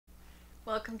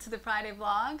Welcome to the Friday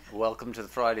vlog. Welcome to the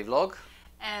Friday vlog.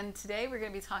 And today we're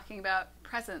going to be talking about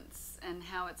presents and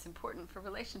how it's important for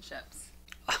relationships.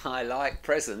 I like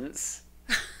presents.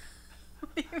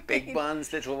 What do you Big mean?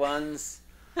 ones, little ones.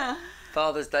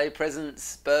 Father's Day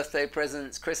presents, birthday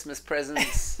presents, Christmas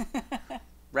presents,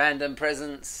 random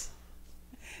presents.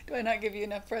 Do I not give you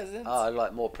enough presents? Oh, I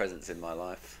like more presents in my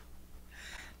life.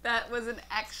 That wasn't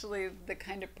actually the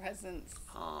kind of presents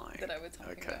that I was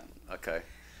talking Okay, about. okay.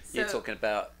 So, You're talking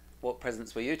about, what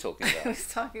presents were you talking I about? was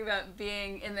talking about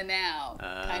being in the now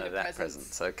kind of that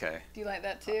presents. presents, okay. Do you like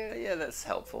that too? Yeah, that's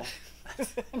helpful.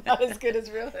 Not as good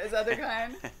as real as other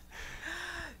kind.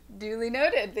 Duly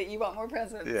noted that you want more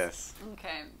presents. Yes.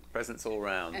 Okay. Presents all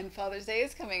round. And Father's Day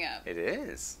is coming up. It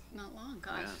is. Not long,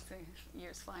 gosh, Yeah. the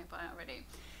year's flying by already.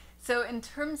 So in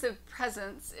terms of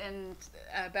presence and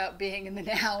about being in the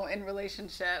now in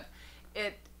relationship,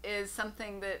 it is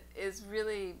something that is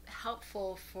really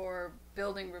helpful for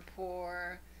building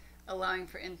rapport, allowing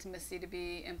for intimacy to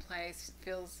be in place,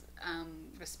 feels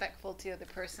respectful to the other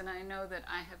person. I know that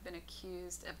I have been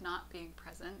accused of not being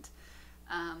present,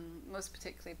 most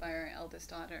particularly by our eldest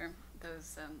daughter.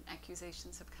 Those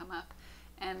accusations have come up,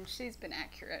 and she's been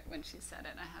accurate when she said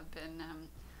it. I have been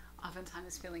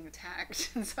oftentimes feeling attacked,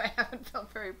 and so I haven't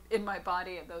felt very in my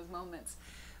body at those moments.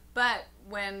 But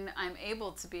when I'm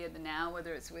able to be in the now,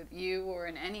 whether it's with you or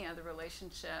in any other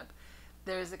relationship,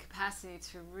 there's a capacity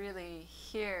to really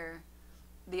hear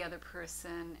the other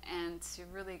person and to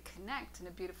really connect in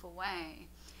a beautiful way.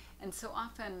 And so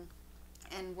often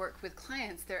in work with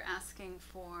clients, they're asking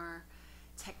for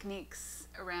techniques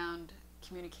around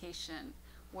communication.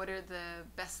 What are the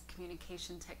best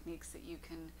communication techniques that you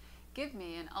can give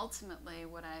me? And ultimately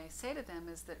what I say to them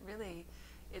is that really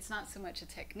it's not so much a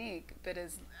technique, but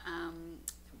as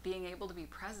being able to be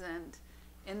present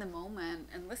in the moment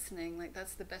and listening. Like,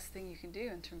 that's the best thing you can do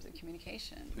in terms of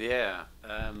communication. Yeah.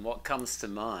 What comes to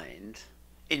mind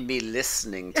in me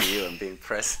listening to you and being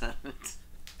present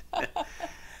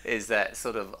is that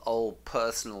sort of old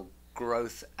personal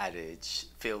growth adage,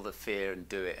 feel the fear and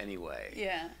do it anyway.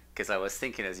 Yeah. Because I was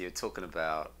thinking as you were talking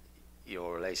about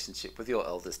your relationship with your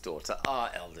eldest daughter,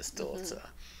 our eldest daughter,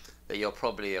 that you're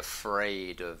probably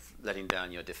afraid of letting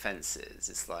down your defenses.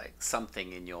 It's like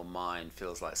something in your mind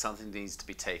feels like something needs to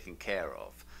be taken care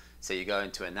of. So you go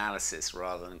into analysis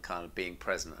rather than kind of being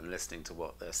present and listening to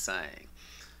what they're saying.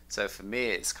 So for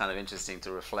me, it's kind of interesting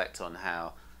to reflect on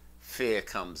how fear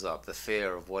comes up, the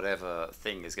fear of whatever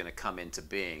thing is going to come into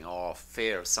being, or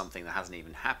fear of something that hasn't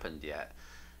even happened yet,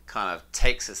 kind of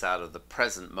takes us out of the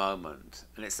present moment.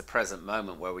 And it's the present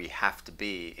moment where we have to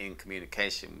be in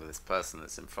communication with this person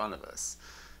that's in front of us.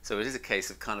 So it is a case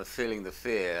of kind of feeling the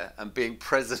fear and being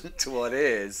present to what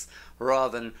is,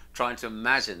 rather than trying to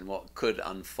imagine what could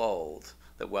unfold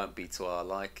that won't be to our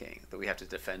liking, that we have to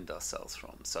defend ourselves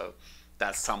from. So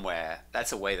that's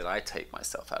a way that I take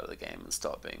myself out of the game and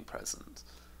start being present.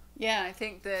 Yeah, I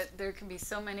think that there can be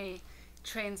so many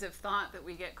trains of thought that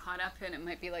we get caught up in. It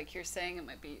might be like you're saying, it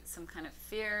might be some kind of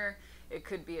fear. It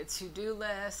could be a to-do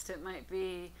list. It might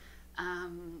be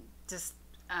just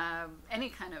any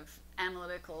kind of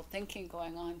analytical thinking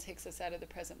going on takes us out of the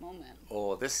present moment.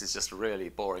 Or this is just a really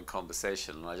boring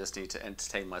conversation and I just need to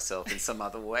entertain myself in some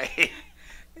other way.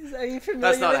 Are you familiar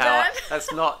That's not with how that?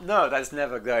 that's not, no, that's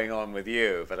never going on with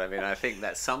you. But I mean, I think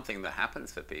that's something that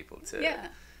happens for people too. Yeah.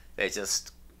 They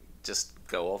just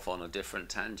go off on a different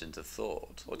tangent of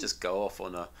thought, or just go off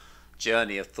on a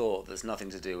journey of thought that's nothing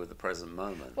to do with the present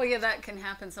moment. Well, yeah, that can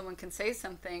happen. Someone can say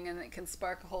something and it can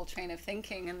spark a whole train of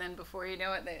thinking, and then before you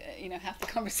know it, half the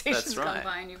conversation's That's gone right.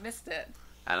 by and you've missed it.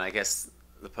 And I guess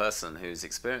the person who's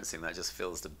experiencing that just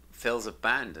feels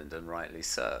abandoned, and rightly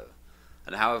so.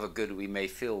 And however good we may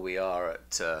feel we are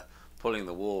at pulling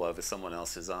the wool over someone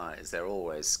else's eyes, they're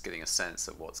always getting a sense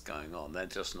of what's going on. They're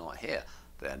just not here.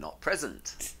 They're not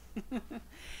present.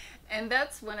 And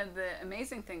that's one of the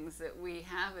amazing things that we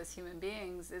have as human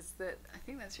beings, is that, I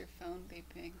think that's your phone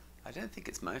beeping. I don't think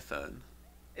it's my phone.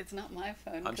 It's not my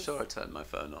phone. I'm 'cause sure I turned my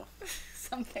phone off.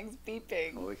 something's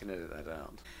beeping. Well, we can edit that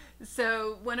out.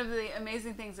 So one of the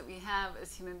amazing things that we have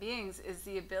as human beings is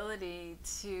the ability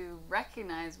to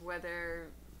recognize whether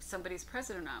somebody's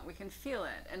present or not. We can feel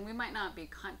it, and we might not be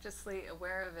consciously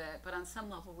aware of it, but on some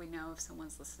level we know if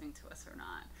someone's listening to us or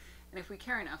not. And if we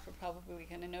care enough, we're probably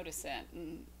going to notice it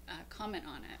and comment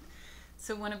on it.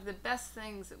 So one of the best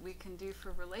things that we can do for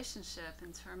a relationship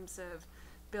in terms of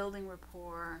building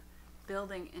rapport,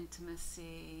 building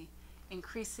intimacy,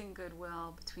 increasing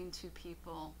goodwill between two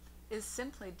people is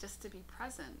simply just to be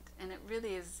present. And it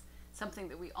really is something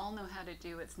that we all know how to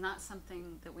do. It's not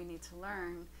something that we need to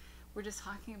learn. We're just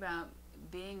talking about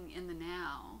being in the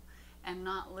now and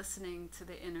not listening to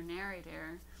the inner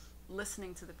narrator,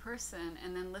 listening to the person,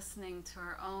 and then listening to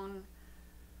our own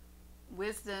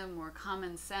wisdom or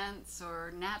common sense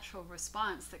or natural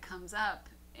response that comes up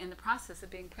in the process of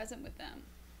being present with them.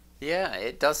 Yeah,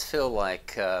 it does feel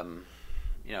like,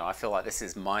 I feel like this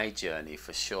is my journey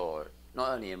for sure, not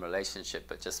only in relationship,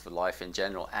 but just for life in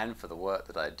general and for the work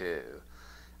that I do.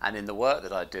 And in the work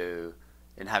that I do,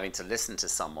 in having to listen to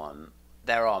someone,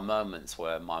 there are moments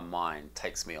where my mind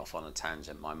takes me off on a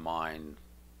tangent. My mind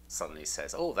suddenly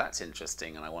says, oh, that's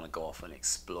interesting, and I want to go off and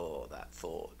explore that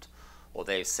thought. Or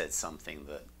they've said something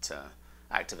that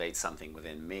activates something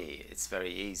within me. It's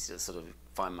very easy to sort of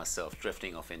find myself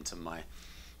drifting off into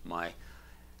my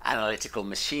analytical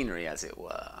machinery, as it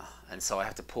were. And so I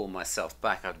have to pull myself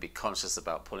back. I have to be conscious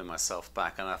about pulling myself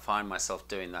back. And I find myself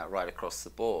doing that right across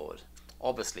the board.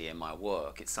 Obviously, in my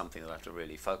work, it's something that I have to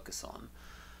really focus on.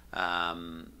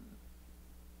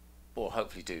 Or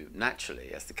hopefully do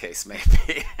naturally, as the case may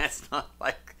be. It's not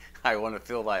like I want to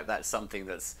feel like that's something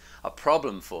that's a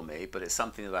problem for me, but it's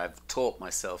something that I've taught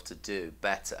myself to do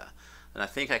better. And I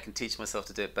think I can teach myself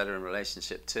to do it better in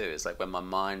relationship too. It's like when my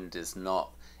mind is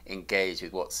not engaged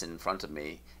with what's in front of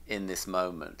me in this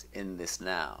moment, in this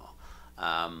now,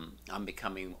 I'm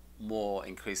becoming more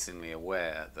increasingly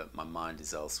aware that my mind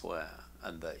is elsewhere,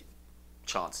 and that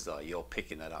chances are you're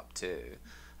picking that up too.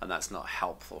 And that's not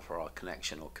helpful for our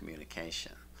connection or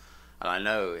communication. And I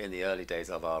know in the early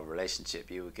days of our relationship,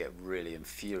 you would get really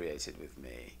infuriated with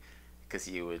me because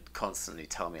you would constantly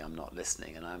tell me I'm not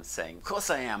listening. And I'm saying, of course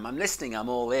I am. I'm listening. I'm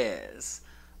all ears.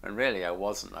 And really I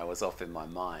wasn't. I was off in my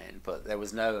mind. But there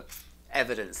was no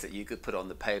evidence that you could put on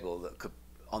the table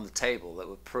that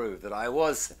would prove that I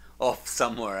was off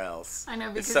somewhere else. I know,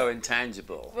 because it's so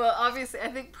intangible. Well, obviously, I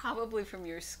think probably from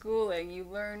your schooling, you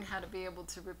learned how to be able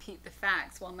to repeat the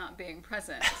facts while not being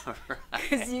present.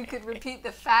 Because you could repeat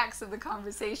the facts of the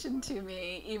conversation to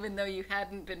me, even though you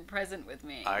hadn't been present with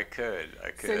me. I could.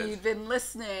 So you'd been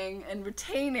listening and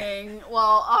retaining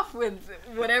while off with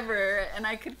whatever, and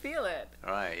I could feel it.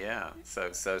 Right, yeah.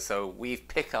 So we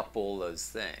pick up all those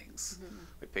things. Mm-hmm.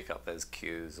 We pick up those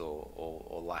cues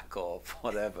or lack of,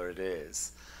 whatever it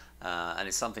is. And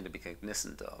it's something to be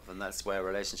cognizant of, and that's where a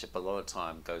relationship a lot of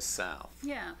time goes south.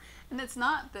 Yeah, and it's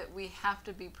not that we have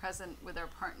to be present with our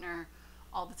partner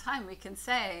all the time. We can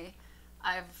say,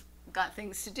 I've got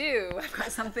things to do, I've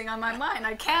got something on my mind,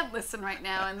 I can't listen right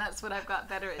now, and that's what I've got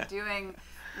better at doing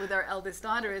with our eldest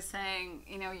daughter, is saying,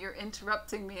 you're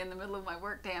interrupting me in the middle of my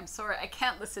workday, I'm sorry, I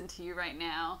can't listen to you right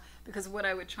now, because what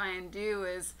I would try and do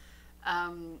is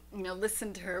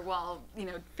listen to her while,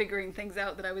 figuring things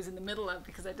out that I was in the middle of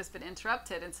because I'd just been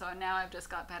interrupted. And so now I've just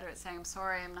got better at saying, I'm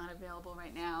sorry, I'm not available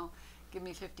right now. Give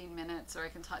me 15 minutes, or I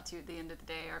can talk to you at the end of the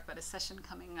day, or I've got a session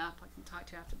coming up, I can talk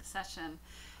to you after the session.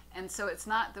 And so it's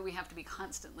not that we have to be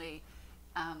constantly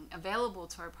available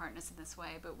to our partners in this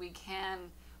way, but we can,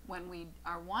 when we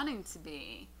are wanting to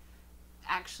be,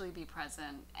 actually be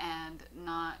present and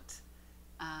not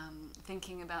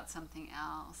thinking about something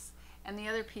else. And the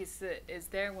other piece that is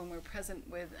there when we're present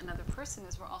with another person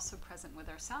is we're also present with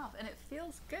ourselves, and it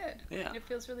feels good. Yeah. It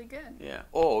feels really good. Yeah.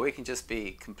 Or we can just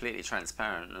be completely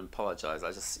transparent and apologize.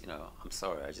 I'm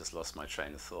sorry, I just lost my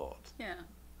train of thought. Yeah.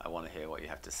 I want to hear what you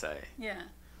have to say. Yeah.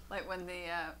 Like when the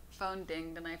phone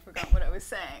dinged and I forgot what I was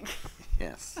saying.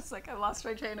 Yes. It's like I lost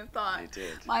my train of thought. You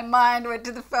did. My mind went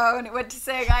to the phone. It went to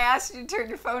saying, I asked you to turn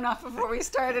your phone off before we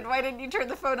started. Why didn't you turn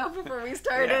the phone off before we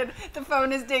started? Yeah. The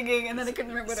phone is dinging, and then I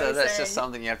couldn't remember what I was saying. So that's just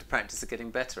something you have to practice at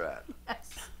getting better at.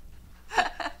 Yes.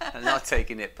 And not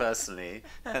taking it personally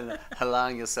and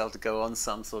allowing yourself to go on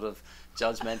some sort of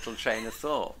judgmental train of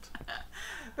thought.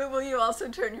 But will you also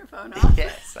turn your phone off?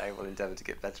 Yes, I will endeavor to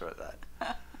get better at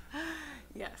that.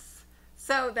 Yes.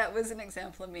 So that was an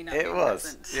example of me not being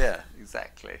present. Yeah,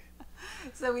 exactly.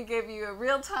 So we gave you a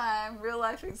real-time,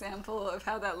 real-life example of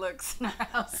how that looks in our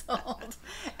household,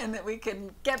 and that we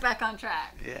can get back on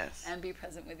track. Yes. And be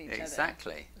present with each other.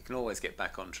 Exactly. We can always get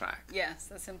back on track. Yes,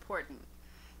 that's important.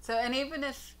 So, and even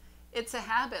if it's a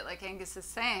habit, like Angus is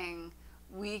saying,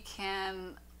 we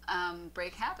can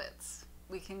break habits.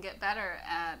 We can get better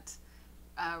at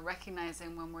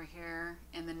recognizing when we're here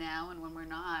in the now and when we're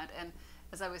not. And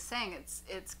as I was saying,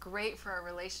 it's great for our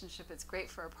relationship, it's great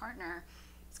for our partner,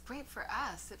 it's great for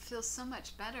us. It feels so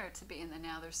much better to be in the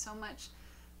now. There's so much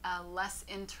less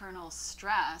internal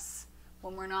stress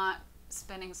when we're not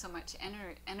spending so much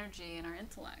energy in our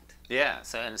intellect. Yeah,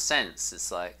 so in a sense,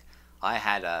 it's like I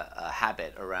had a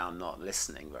habit around not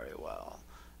listening very well,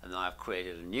 and I've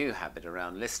created a new habit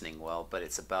around listening well, but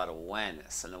it's about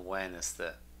awareness, and awareness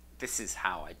that this is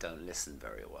how I don't listen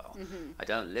very well. Mm-hmm. I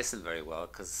don't listen very well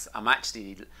because I'm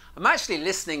actually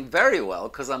listening very well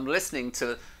because I'm listening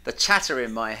to the chatter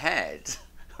in my head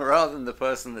rather than the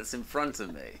person that's in front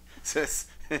of me. So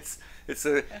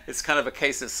it's kind of a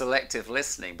case of selective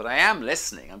listening, but I am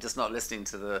listening. I'm just not listening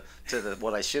to the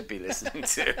what I should be listening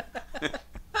to.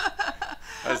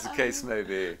 As the case may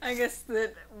be. I guess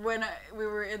that when we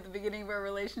were at the beginning of our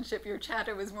relationship, your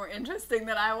chatter was more interesting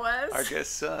than I was. I guess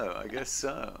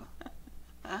so.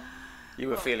 You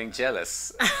were feeling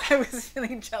jealous. I was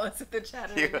feeling jealous of the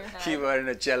chatter in your head. You were in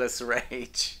a jealous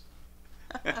rage.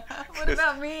 What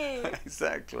about me?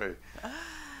 Exactly.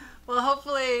 Well,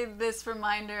 hopefully this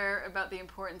reminder about the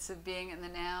importance of being in the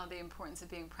now, the importance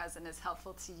of being present is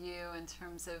helpful to you in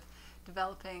terms of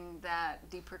developing that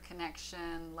deeper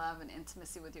connection, love, and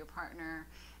intimacy with your partner,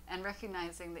 and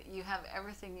recognizing that you have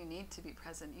everything you need to be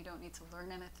present. You don't need to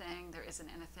learn anything. There isn't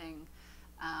anything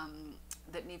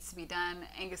that needs to be done.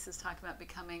 Angus is talking about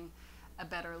becoming a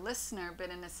better listener, but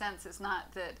in a sense, it's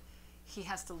not that he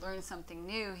has to learn something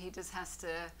new. He just has to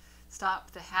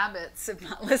stop the habits of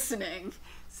not listening.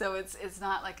 So it's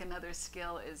not like another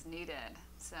skill is needed.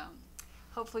 So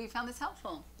hopefully you found this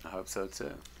helpful. I hope so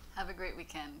too. Have a great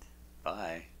weekend.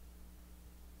 Bye.